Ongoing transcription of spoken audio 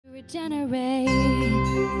Generate.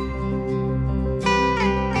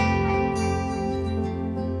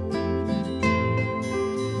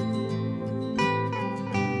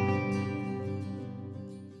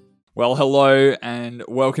 Well, hello and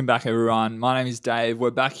welcome back, everyone. My name is Dave. We're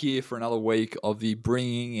back here for another week of the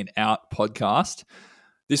Bringing It Out podcast.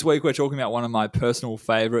 This week, we're talking about one of my personal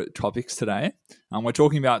favorite topics today. We're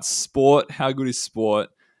talking about sport. How good is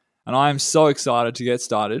sport? And I am so excited to get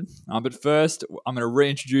started. But first, I'm going to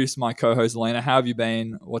reintroduce my co-host, Lena. How have you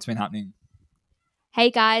been? What's been happening?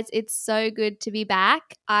 Hey guys, it's so good to be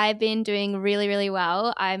back. I've been doing really, really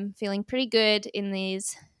well. I'm feeling pretty good in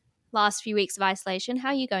these last few weeks of isolation. How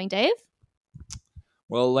are you going, Dave?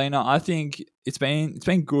 Well, Lena, I think it's been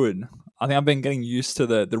good. I think I've been getting used to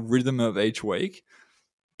the rhythm of each week.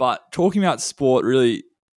 But talking about sport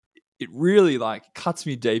really like cuts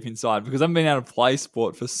me deep inside because I've been able to play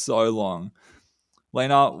sport for so long.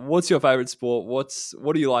 Lena, what's your favorite sport?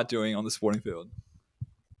 What do you like doing on the sporting field?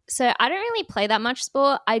 So I don't really play that much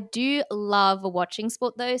sport. I do love watching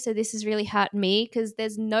sport though. So this has really hurt me because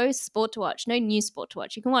there's no sport to watch, no new sport to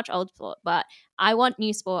watch. You can watch old sport, but I want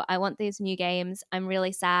new sport. I want these new games. I'm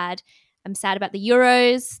really sad. I'm sad about the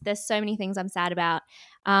Euros. There's so many things I'm sad about.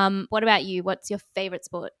 What about you? What's your favorite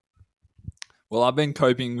sport? Well, I've been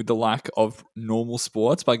coping with the lack of normal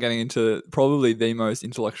sports by getting into probably the most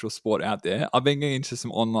intellectual sport out there. I've been getting into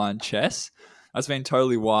some online chess. That's been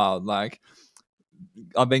totally wild. Like,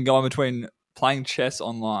 I've been going between playing chess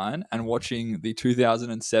online and watching the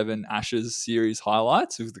 2007 Ashes series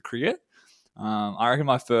highlights of the cricket. I reckon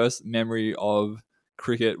my first memory of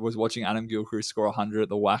cricket was watching Adam Gilchrist score 100 at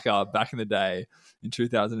the WACA back in the day in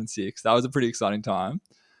 2006. That was a pretty exciting time.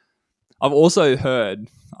 I've also heard,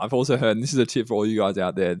 and this is a tip for all you guys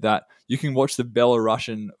out there, that you can watch the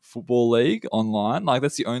Belarusian Football League online. Like,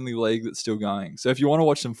 that's the only league that's still going. So if you want to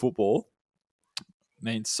watch some football,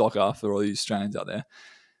 means soccer for all you Australians out there,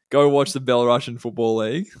 go watch the Belarusian Football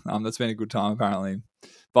League. That's been a good time, apparently.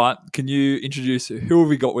 But can you introduce who have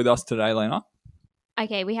we got with us today, Lena?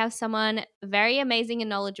 Okay, we have someone very amazing and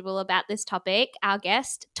knowledgeable about this topic, our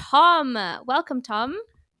guest, Tom. Welcome, Tom.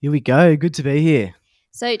 Here we go. Good to be here.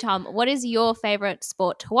 So, Tom, what is your favorite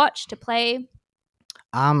sport to watch, to play?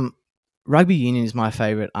 Rugby union is my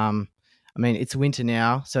favorite. I mean, it's winter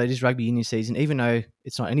now, so it is rugby union season, even though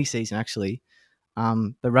it's not any season actually.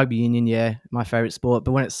 But rugby union, yeah, my favorite sport.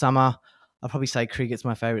 But when it's summer, I'll probably say cricket's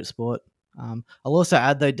my favorite sport. I'll also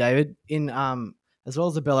add though, David, in as well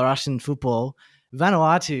as the Belarusian football,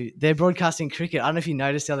 Vanuatu, they're broadcasting cricket. I don't know if you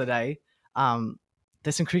noticed the other day.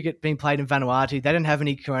 There's some cricket being played in Vanuatu. They don't have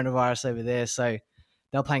any coronavirus over there, so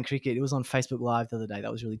they're playing cricket. It was on Facebook Live the other day.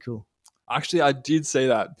 That was really cool. Actually, I did see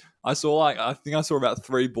that. I think I saw about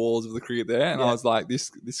 3 balls of the cricket there, and Yeah. I was like,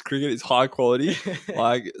 this cricket is high quality.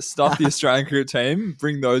 Like, stuff the Australian cricket team,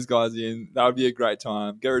 bring those guys in. That would be a great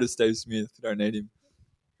time. Get rid of Steve Smith. You don't need him.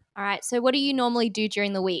 All right. So, what do you normally do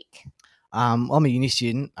during the week? I'm a uni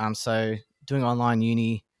student, so doing online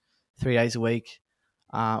uni 3 days a week.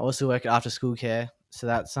 Also work at after school care, so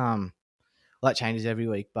that's that changes every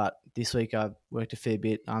week. But this week I've worked a fair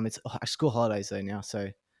bit. It's school holidays though now, so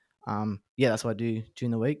yeah, that's what I do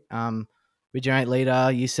during the week. Regenerate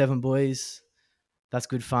leader, year 7 boys. That's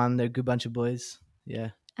good fun. They're a good bunch of boys.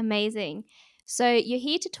 Yeah. Amazing. So, you're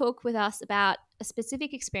here to talk with us about a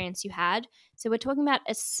specific experience you had. So, we're talking about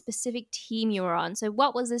a specific team you were on. So,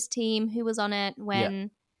 what was this team? Who was on it?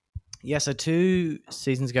 When? Yeah. So 2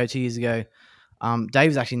 years ago, Dave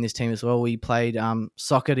was actually in this team as well. We played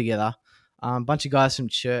soccer together. Bunch of guys from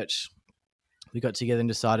church. We got together and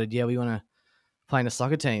decided, yeah, we want to play in a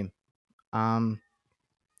soccer team. And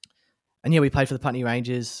yeah, we played for the Putney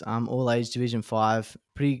Rangers, all age Division 5,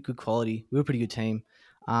 pretty good quality. We were a pretty good team.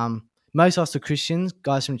 Most of us were Christians,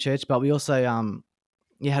 guys from church, but we also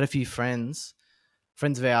had a few friends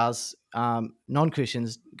of ours,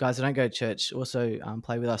 non-Christians, guys that don't go to church, also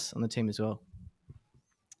play with us on the team as well.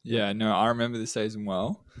 Yeah, no, I remember this season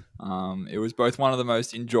well. It was both one of the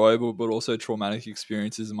most enjoyable but also traumatic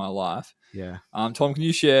experiences in my life. Yeah. Tom, can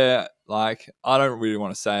you share, like, I don't really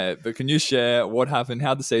want to say it, but can you share what happened?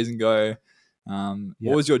 How'd the season go?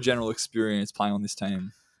 What was your general experience playing on this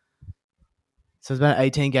team? So it's about an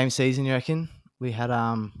 18-game season, you reckon? We had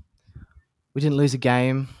we didn't lose a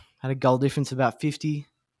game, had a goal difference of about 50.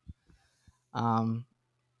 The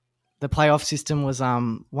playoff system was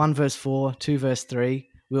 1 versus 4, 2 versus 3.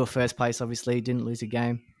 We were first place, obviously, didn't lose a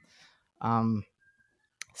game.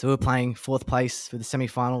 So we were playing 4th place for the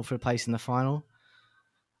semi-final for a place in the final.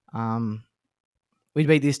 We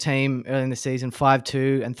beat this team early in the season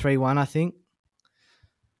 5-2 and 3-1, I think.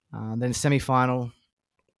 Then semi-final,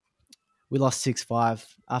 we lost 6-5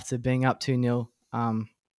 after being up 2-0.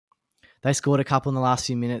 they scored a couple in the last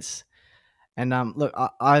few minutes. And look,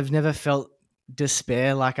 I've never felt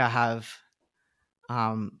despair like I have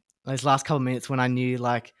those last couple of minutes when I knew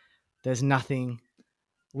like there's nothing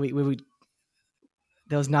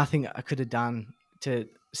there was nothing I could have done to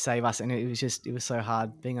save us, and it was so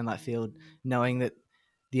hard being on that field, knowing that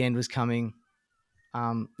the end was coming,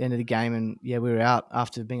 the end of the game, and yeah, we were out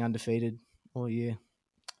after being undefeated all year.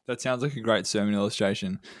 That sounds like a great sermon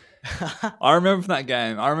illustration. I remember from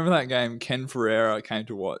that game, Ken Ferreira came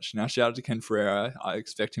to watch. Now, shout out to Ken Ferreira. I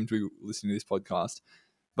expect him to be listening to this podcast.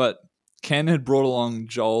 But Ken had brought along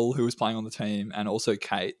Joel, who was playing on the team, and also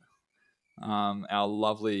Kate, our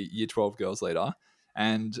lovely Year 12 girls leader.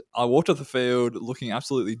 And I walked off the field looking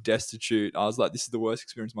absolutely destitute. I was like, this is the worst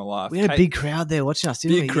experience of my life. We had a big crowd there watching us,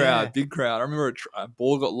 didn't we? Big crowd. I remember a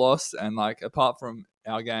ball got lost, and like apart from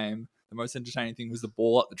our game, the most entertaining thing was the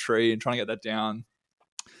ball up the tree and trying to get that down.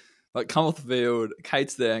 Like, come off the field,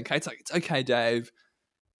 Kate's there, and Kate's like, it's okay, Dave.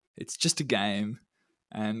 It's just a game.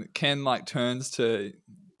 And Ken like turns to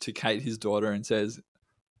Kate, his daughter, and says,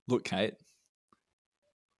 look, Kate,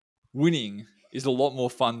 winning is a lot more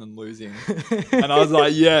fun than losing. And I was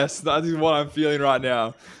like, yes, that is what I'm feeling right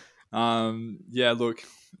now. Yeah, look,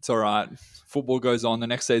 it's all right. Football goes on. The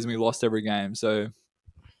next season we lost every game. So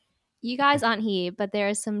You guys aren't here, but there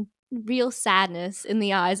is some real sadness in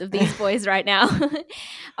the eyes of these boys right now.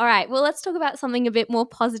 All right, well, let's talk about something a bit more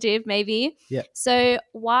positive maybe. Yeah. So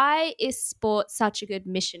why is sport such a good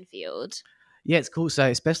mission field? Yeah, it's cool. So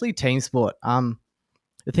especially team sport.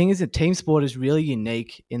 The thing is that team sport is really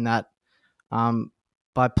unique in that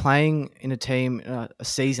by playing in a team a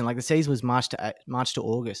season, like the season was March to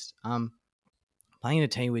August, playing in a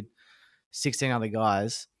team with 16 other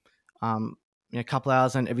guys, a couple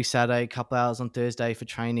hours on every Saturday, a couple hours on Thursday for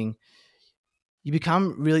training, you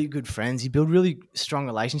become really good friends. You build really strong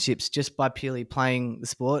relationships just by purely playing the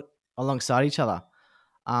sport alongside each other.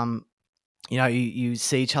 You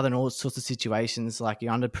see each other in all sorts of situations, like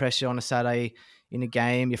you're under pressure on a Saturday in a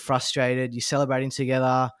game, you're frustrated, you're celebrating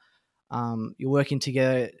together, you're working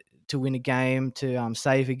together to win a game, to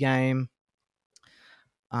save a game.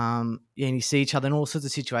 And you see each other in all sorts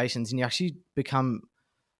of situations, and you actually become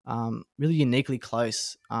really uniquely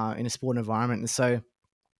close in a sport environment. And so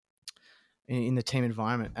in the team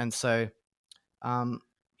environment. And so you're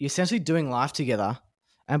essentially doing life together.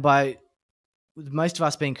 And with most of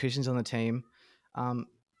us being Christians on the team,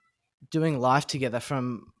 doing life together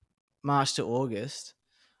from March to August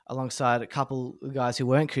alongside a couple of guys who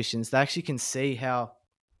weren't Christians, they actually can see how,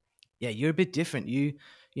 yeah, you're a bit different.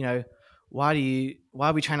 Why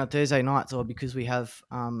we train on Thursday nights? Or because we have,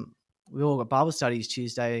 we all got Bible studies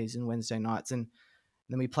Tuesdays and Wednesday nights. And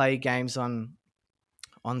then we play games on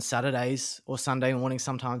Saturdays or Sunday morning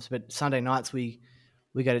sometimes, but Sunday nights we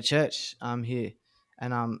go to church here.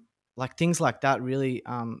 And like things like that really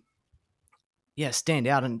stand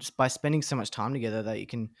out, and just by spending so much time together that you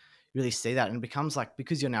can really see that, and it becomes like,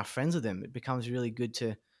 because you're now friends with them, it becomes really good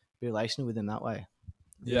to be relational with them that way.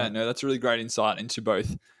 Yeah, no, that's a really great insight into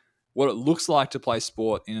both what it looks like to play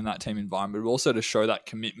sport in that team environment, but also to show that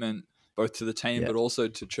commitment both to the team, but also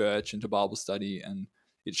to church and to Bible study, and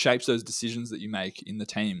it shapes those decisions that you make in the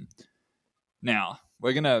team. Now,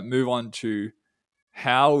 we're going to move on to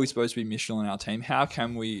how are we supposed to be missional in our team? How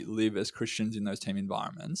can we live as Christians in those team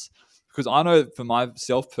environments? Because I know for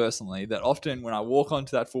myself personally that often when I walk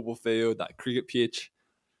onto that football field, that cricket pitch,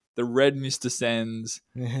 the red mist descends.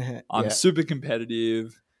 I'm super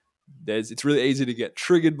competitive. It's really easy to get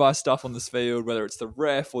triggered by stuff on this field, whether it's the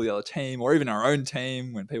ref or the other team or even our own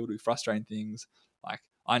team when people do frustrating things. Like,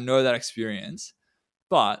 I know that experience.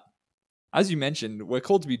 But as you mentioned, we're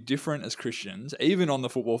called to be different as Christians. Even on the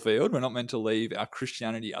football field, we're not meant to leave our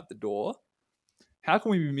Christianity at the door. How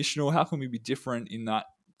can we be missional? How can we be different in that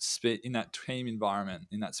team environment,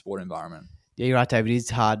 in that sport environment? Yeah, you're right, David. It is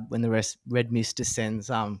hard when the red mist descends.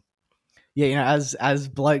 As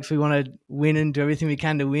blokes, we want to win and do everything we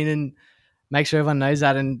can to win and make sure everyone knows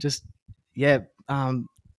that, and just the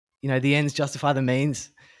ends justify the means,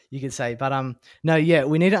 you could say. But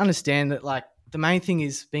we need to understand that, like, the main thing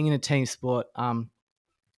is being in a team sport, and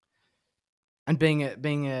being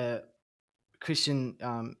a Christian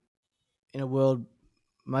in a world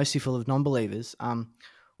mostly full of non-believers.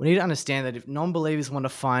 We need to understand that if non-believers want to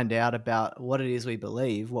find out about what it is we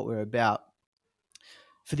believe, what we're about,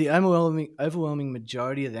 for the overwhelming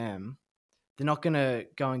majority of them, they're not going to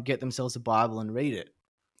go and get themselves a Bible and read it,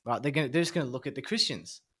 right? They're just going to look at the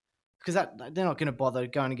Christians, because they're not going to bother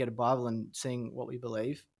going to get a Bible and seeing what we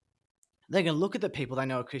believe. They're going to look at the people they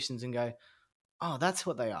know are Christians and go, oh, that's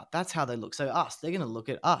what they are. That's how they look. So they're going to look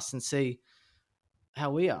at us and see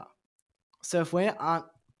how we are. So if we aren't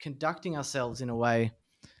conducting ourselves in a way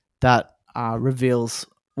that reveals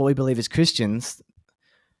what we believe as Christians,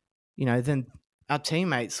 then our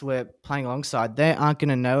teammates we're playing alongside, they aren't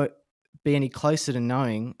going to be any closer to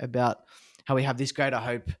knowing about how we have this greater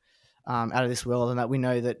hope out of this world, and that we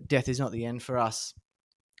know that death is not the end for us.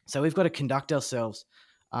 So we've got to conduct ourselves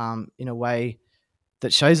in a way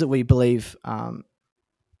that shows that we believe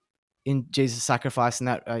in Jesus' sacrifice, and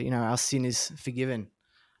that our sin is forgiven,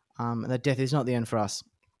 and that death is not the end for us.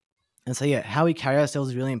 And so, how we carry ourselves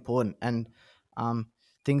is really important. And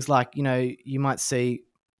things like, you might see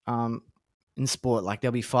in sport, like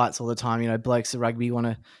there'll be fights all the time. Blokes at rugby want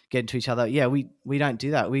to get into each other. Yeah, we don't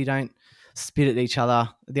do that. We don't spit at each other,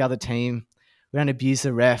 the other team. We don't abuse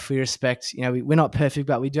the ref. We respect, we're not perfect,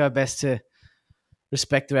 but we do our best to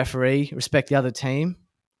respect the referee, respect the other team.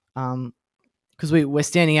 Because we're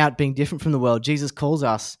standing out being different from the world. Jesus calls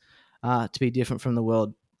us to be different from the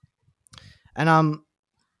world. And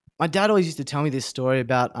my dad always used to tell me this story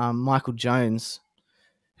about Michael Jones,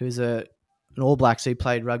 who was an All Black, so he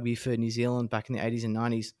played rugby for New Zealand back in the 80s and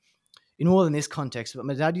 90s. In more than this context, but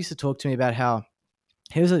my dad used to talk to me about how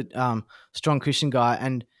he was a strong Christian guy,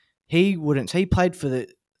 and he played for the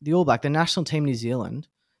All Black, the national team of New Zealand,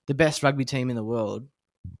 the best rugby team in the world.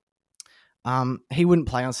 He wouldn't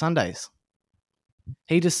play on Sundays.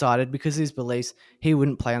 He decided, because of his beliefs, he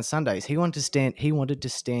wouldn't play on Sundays. He wanted to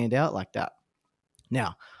stand out like that.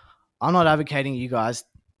 Now, I'm not advocating you guys.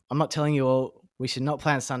 I'm not telling you all we should not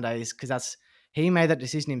play on Sundays, because he made that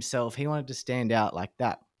decision himself. He wanted to stand out like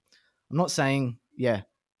that. I'm not saying,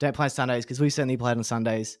 don't play on Sundays, because we certainly played on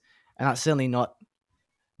Sundays, and that's certainly not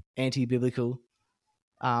anti-biblical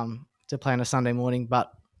to play on a Sunday morning.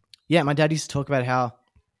 But my dad used to talk about how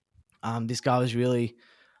this guy was really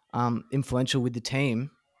influential with the team.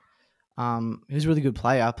 He was a really good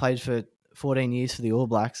player. Played for 14 years for the All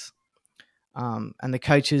Blacks. And the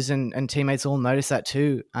coaches and teammates all noticed that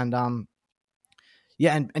too. And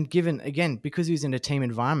and given, again, because he was in a team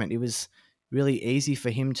environment, it was really easy for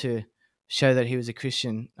him to show that he was a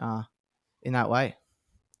Christian in that way.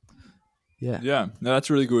 No, that's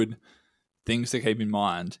really good things to keep in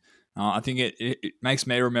mind. I think it makes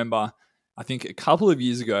me remember, I think a couple of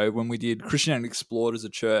years ago when we did Christianity Explored as a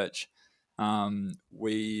church,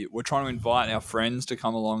 we were trying to invite our friends to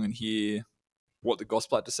come along and hear what the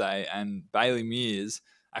gospel had to say, and Bailey Mears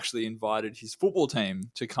actually invited his football team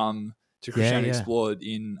to come to Christianity Explored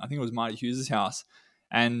in, I think it was Marty Hughes' house,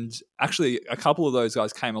 and actually a couple of those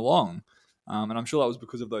guys came along, and I'm sure that was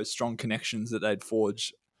because of those strong connections that they'd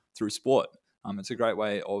forged through sport. It's a great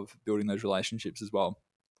way of building those relationships as well.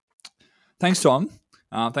 Thanks, Tom.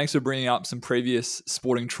 Thanks for bringing up some previous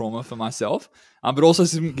sporting trauma for myself, but also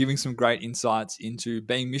giving some great insights into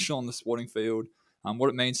being missional on the sporting field, what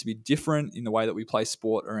it means to be different in the way that we play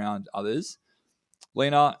sport around others.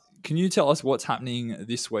 Lena, can you tell us what's happening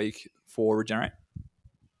this week for Regenerate?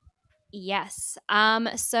 Yes.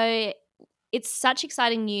 So it's such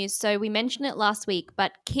exciting news. So we mentioned it last week,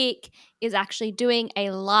 but Kick is actually doing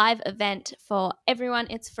a live event for everyone.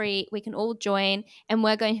 It's free. We can all join, and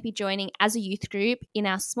we're going to be joining as a youth group in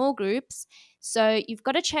our small groups. So you've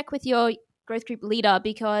got to check with your growth group leader,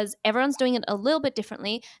 because everyone's doing it a little bit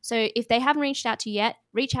differently. So if they haven't reached out to you yet,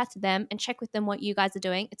 reach out to them and check with them what you guys are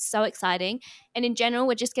doing. It's so exciting. And in general,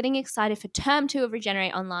 we're just getting excited for term 2 of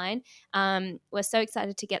Regenerate Online. We're so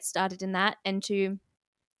excited to get started in that and to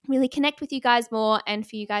really connect with you guys more, and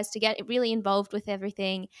for you guys to get really involved with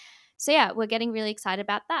everything. So we're getting really excited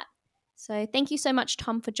about that. So thank you so much,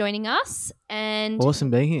 Tom, for joining us. And awesome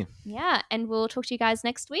being here. Yeah, and we'll talk to you guys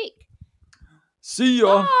next week. See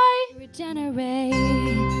ya. Bye. Regenerate.